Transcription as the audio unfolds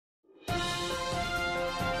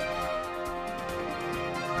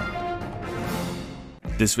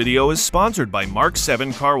This video is sponsored by Mark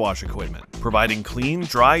 7 Car Wash Equipment, providing clean,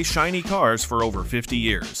 dry, shiny cars for over 50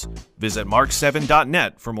 years. Visit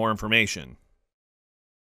mark7.net for more information.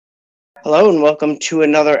 Hello and welcome to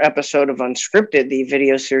another episode of Unscripted, the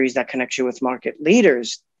video series that connects you with market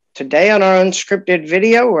leaders. Today on our Unscripted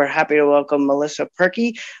video, we're happy to welcome Melissa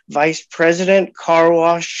Pirkey, Vice President, Car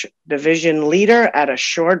Wash Division Leader at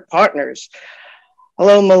Assured Partners.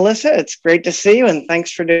 Hello, Melissa. It's great to see you, and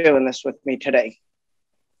thanks for doing this with me today.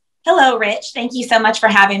 Hello, Rich. Thank you so much for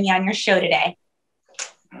having me on your show today.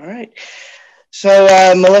 All right.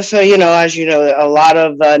 So, Melissa, as you know, a lot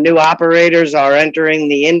of new operators are entering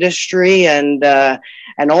the industry, and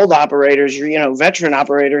old operators, veteran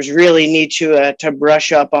operators, really need to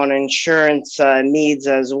brush up on insurance needs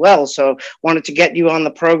as well. So, wanted to get you on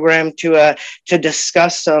the program to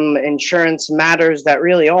discuss some insurance matters that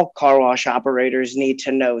really all car wash operators need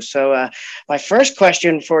to know. So, my first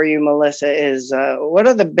question for you, Melissa, is what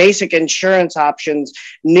are the basic insurance options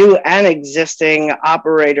new and existing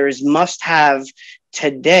operators must have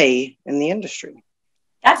today in the industry?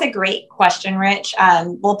 That's a great question, Rich.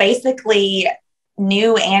 Well, basically,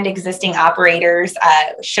 new and existing operators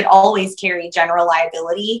should always carry general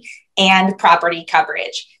liability and property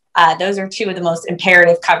coverage. Those are two of the most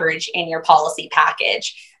imperative coverage in your policy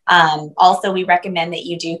package. Also, we recommend that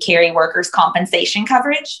you do carry workers' compensation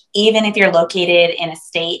coverage, even if you're located in a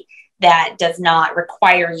state that does not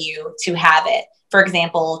require you to have it. For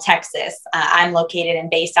example, Texas. I'm located and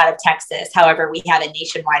based out of Texas. However, we have a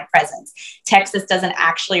nationwide presence. Texas doesn't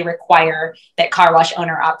actually require that car wash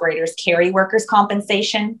owner operators carry workers'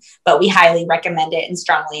 compensation, but we highly recommend it and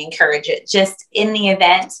strongly encourage it. Just in the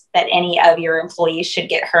event that any of your employees should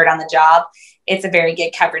get hurt on the job, it's a very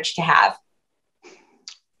good coverage to have.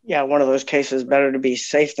 Yeah, one of those cases, better to be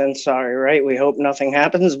safe than sorry, right? We hope nothing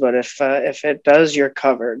happens, but if it does, you're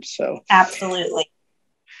covered. So absolutely.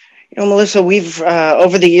 Melissa, we've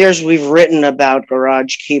over the years, we've written about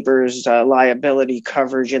garage keepers' liability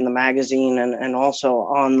coverage in the magazine and also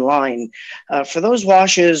online. For those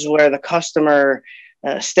washes where the customer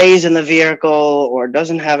stays in the vehicle or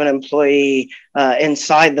doesn't have an employee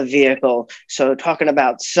inside the vehicle, so talking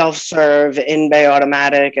about self-serve, in-bay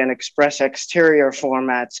automatic, and express exterior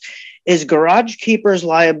formats, is garage keepers'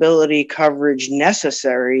 liability coverage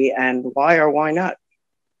necessary, and why or why not?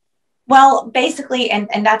 Well, basically, and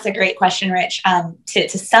that's a great question, Rich. To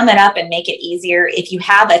sum it up and make it easier, if you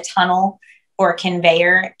have a tunnel or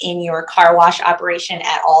conveyor in your car wash operation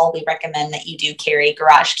at all, we recommend that you do carry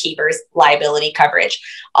garage keepers liability coverage.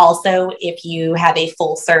 Also, if you have a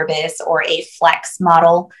full service or a flex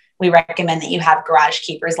model, we recommend that you have garage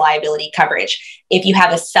keepers liability coverage. If you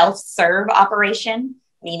have a self-serve operation,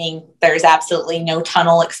 meaning there's absolutely no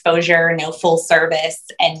tunnel exposure, no full service,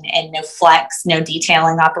 and no flex, no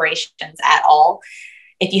detailing operations at all.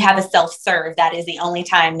 If you have a self-serve, that is the only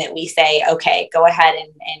time that we say, okay, go ahead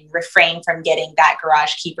and refrain from getting that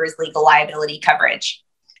garage keeper's legal liability coverage.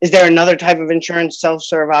 Is there another type of insurance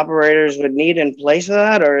self-serve operators would need in place of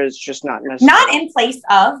that, or is just not necessary? Not in place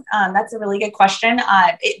of. That's a really good question.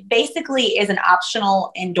 It basically is an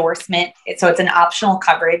optional endorsement. So it's an optional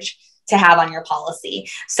coverage to have on your policy.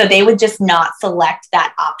 So they would just not select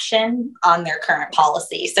that option on their current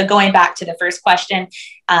policy. So going back to the first question,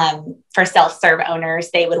 for self-serve owners,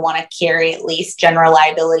 they would want to carry at least general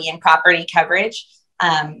liability and property coverage,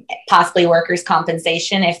 possibly workers'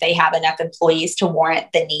 compensation if they have enough employees to warrant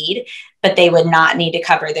the need, but they would not need to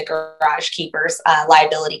cover the garage keepers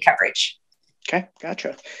liability coverage. Okay,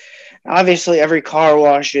 gotcha. Obviously, every car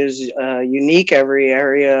wash is unique. Every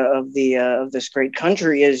area of this great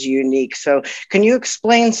country is unique. So can you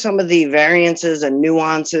explain some of the variances and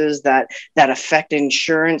nuances that affect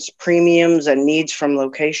insurance premiums and needs from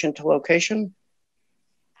location to location?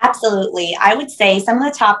 Absolutely. I would say some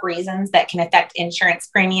of the top reasons that can affect insurance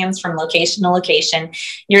premiums from location to location,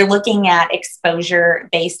 you're looking at exposure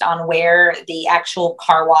based on where the actual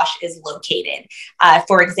car wash is located.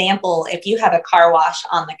 For example, if you have a car wash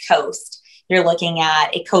on the coast, you're looking at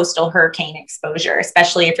a coastal hurricane exposure,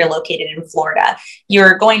 especially if you're located in Florida.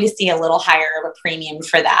 You're going to see a little higher of a premium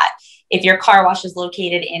for that. If your car wash is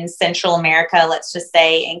located in Central America, let's just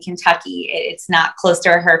say in Kentucky, it's not close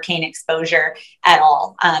to a hurricane exposure at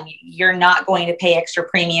all. You're not going to pay extra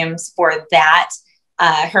premiums for that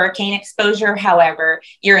hurricane exposure. However,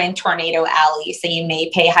 you're in Tornado Alley, so you may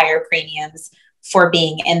pay higher premiums for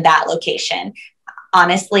being in that location.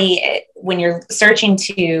 Honestly, when you're searching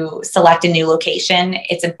to select a new location,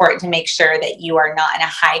 it's important to make sure that you are not in a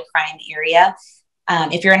high crime area.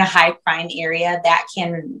 If you're in a high crime area, that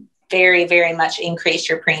can very, very much increase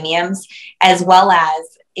your premiums, as well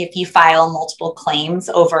as if you file multiple claims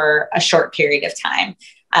over a short period of time.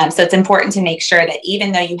 So it's important to make sure that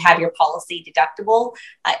even though you have your policy deductible,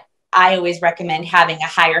 I always recommend having a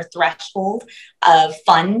higher threshold of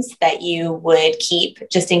funds that you would keep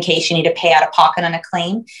just in case you need to pay out of pocket on a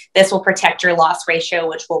claim. This will protect your loss ratio,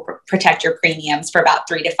 which will protect your premiums for about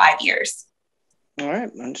 3 to 5 years. All right,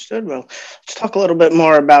 understood. Well, let's talk a little bit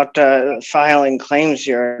more about filing claims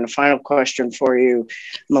here. And a final question for you,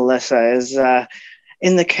 Melissa, is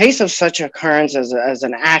in the case of such occurrence as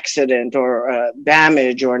an accident or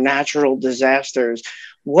damage or natural disasters,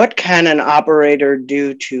 what can an operator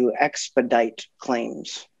do to expedite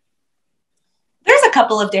claims? There's a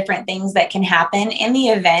couple of different things that can happen in the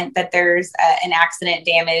event that there's an accident,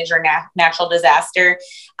 damage, or natural disaster.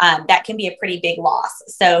 That can be a pretty big loss.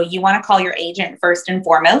 So you want to call your agent first and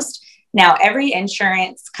foremost. Now, every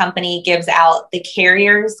insurance company gives out the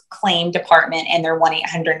carrier's claim department and their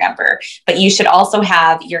 1-800 number, but you should also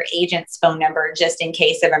have your agent's phone number just in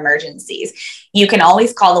case of emergencies. You can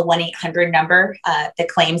always call the 1-800 number, the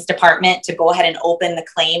claims department, to go ahead and open the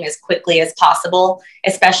claim as quickly as possible,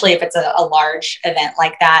 especially if it's a large event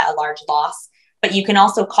like that, a large loss. But you can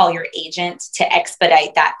also call your agent to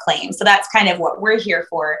expedite that claim. So that's kind of what we're here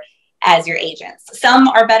for as your agents. Some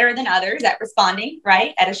are better than others at responding,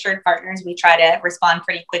 right? At Assured Partners, we try to respond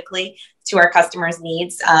pretty quickly to our customers'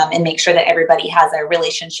 needs and make sure that everybody has a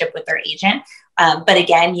relationship with their agent. But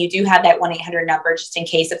again, you do have that 1-800 number just in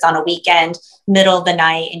case it's on a weekend, middle of the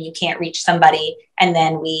night, and you can't reach somebody. And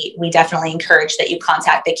then we definitely encourage that you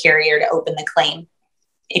contact the carrier to open the claim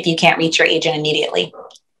if you can't reach your agent immediately.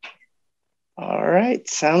 All right.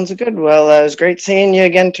 Sounds good. Well, it was great seeing you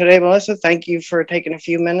again today, Melissa. Thank you for taking a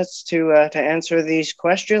few minutes to answer these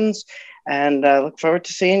questions, and look forward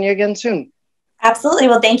to seeing you again soon. Absolutely.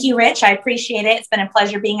 Well, thank you, Rich. I appreciate it. It's been a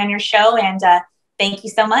pleasure being on your show, and thank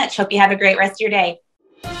you so much. Hope you have a great rest of your day.